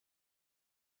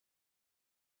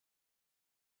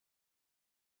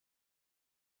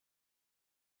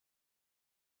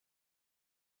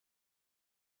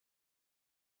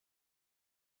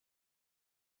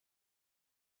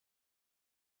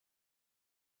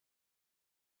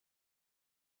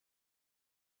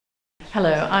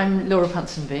Hello, I'm Laura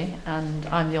Punsonby and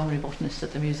I'm the honorary botanist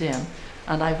at the museum,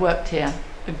 and I've worked here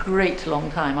a great long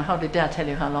time. I hardly dare tell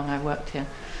you how long I've worked here.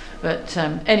 But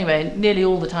anyway, nearly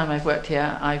all the time I've worked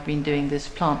here I've been doing this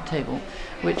plant table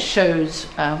which shows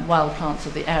wild plants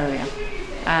of the area,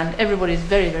 and everybody's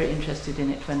very, very interested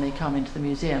in it when they come into the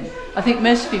museum. I think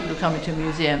most people who come into a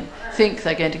museum think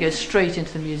they're going to go straight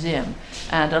into the museum,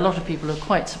 and a lot of people are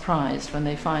quite surprised when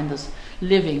they find there's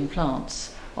living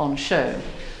plants on show.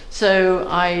 So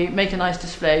I make a nice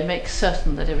display, make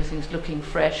certain that everything's looking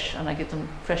fresh, and I give them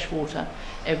fresh water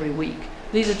every week.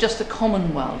 These are just the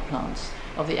common wild plants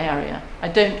of the area. I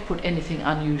don't put anything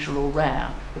unusual or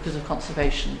rare because of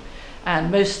conservation.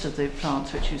 And most of the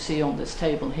plants which you see on this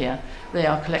table here, they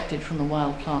are collected from the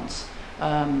wild plants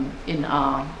in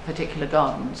our particular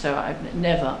garden. So I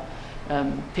never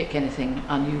pick anything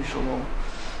unusual or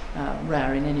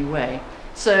rare in any way.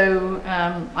 So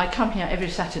I come here every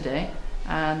Saturday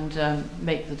and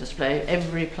make the display.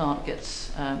 Every plant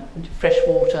gets fresh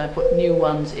water, put new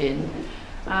ones in.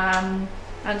 And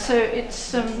so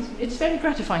it's very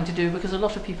gratifying to do because a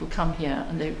lot of people come here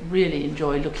and they really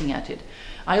enjoy looking at it.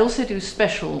 I also do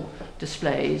special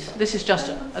displays. This is just,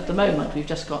 at the moment, we've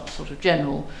just got sort of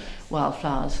general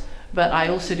wildflowers, but I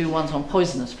also do ones on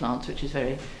poisonous plants, which is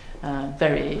very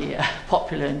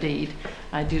popular indeed.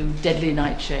 I do deadly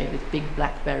nightshade with big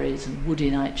blackberries and woody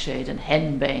nightshade and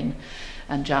henbane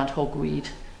and giant hogweed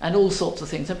and all sorts of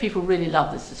things. And people really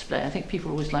love this display. I think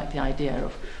people always like the idea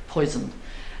of poison.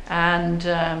 And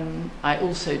I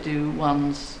also do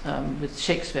ones with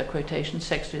Shakespeare quotations,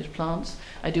 Shakespeare's plants.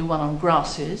 I do one on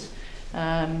grasses.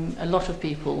 A lot of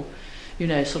people, you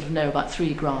know, sort of know about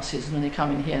 3 grasses, and when they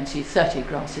come in here and see 30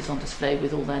 grasses on display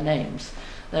with all their names,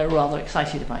 they're rather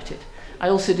excited about it. I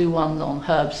also do one on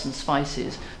herbs and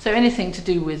spices. So anything to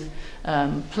do with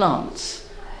plants,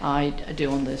 I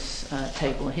do on this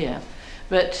table here.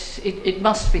 But it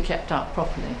must be kept up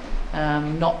properly,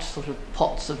 not sort of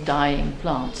pots of dying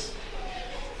plants.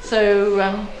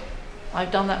 So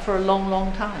I've done that for a long,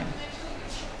 long time.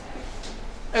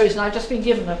 Oh, and I've just been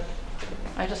given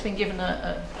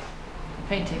a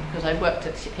painting because I've worked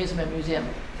at Haslemere Museum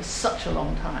for such a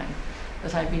long time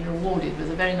that I've been rewarded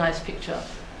with a very nice picture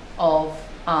of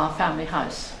our family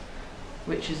house,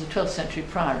 which is a 12th century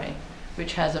priory,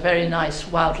 which has a very nice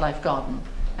wildlife garden,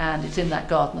 and it's in that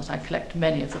garden that I collect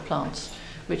many of the plants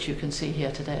which you can see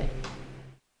here today.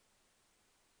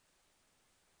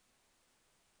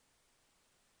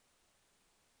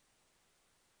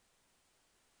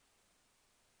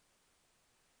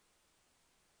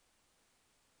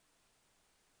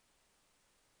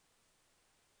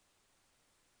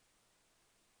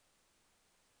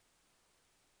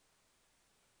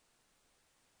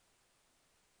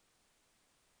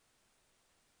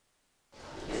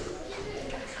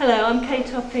 Hello, I'm Kate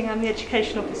Topping. I'm the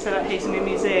Education Officer at Haslemere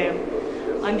Museum.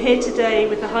 I'm here today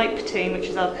with the Hype team, which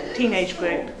is our teenage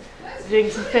group, doing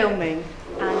some filming,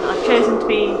 and I've chosen to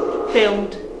be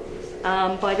filmed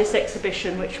by this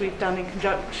exhibition which we've done in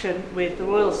conjunction with the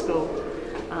Royal School,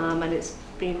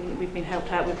 and we've been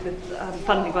helped out with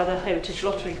funding by the Heritage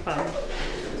Lottery Fund.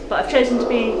 But I've chosen to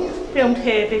be filmed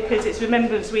here because it's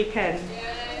Remembrance Weekend,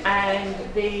 and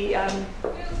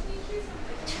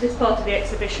this part of the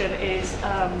exhibition is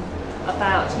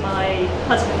about my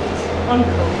husband's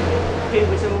uncle,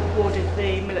 who was awarded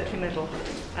the military medal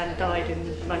and died in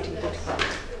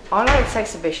 1945. I like this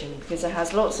exhibition because it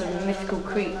has lots of mythical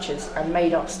creatures and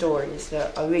made-up stories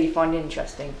that I really find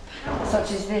interesting,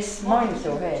 such as this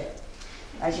minotaur here.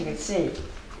 As you can see,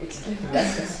 it's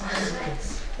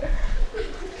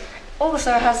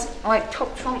also it has like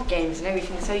top trump games and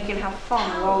everything, so you can have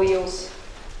fun while you're.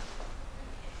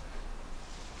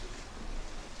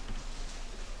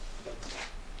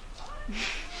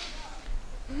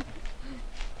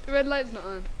 The red light's not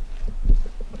on.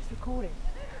 It's recording.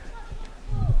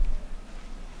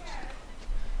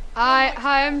 Hi,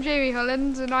 I'm Jamie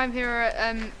Holland, and I'm here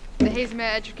at the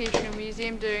Haslemere Educational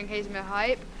Museum doing Haslemere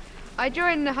Hype. I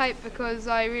joined the Hype because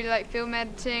I really like film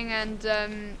editing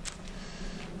and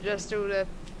just all the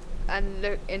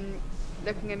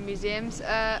looking in museums.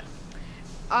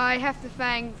 I have to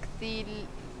thank the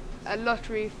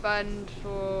lottery fund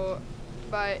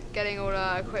by getting all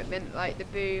our equipment like the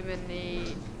boom and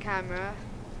the camera.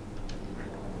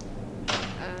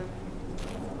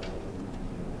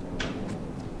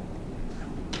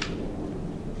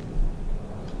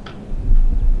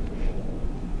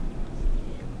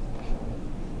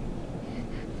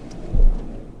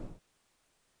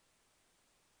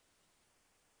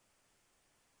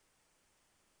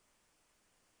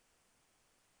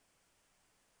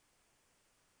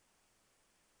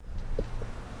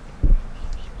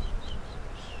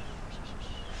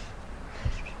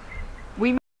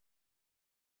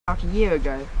 About a year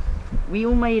ago, we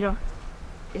all made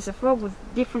it's a frog with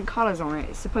different colours on it.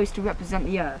 It's supposed to represent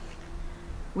the Earth.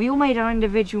 We all made our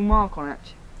individual mark on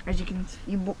it. As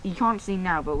you can't see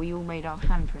now, but we all made our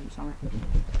handprints on it.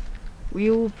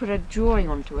 We all put a drawing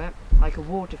onto it, like a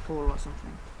waterfall or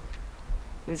something.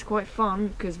 It was quite fun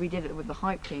because we did it with the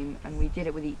hype team, and we did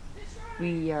it with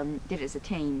we did it as a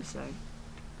team, so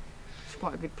it's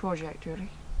quite a good project, really.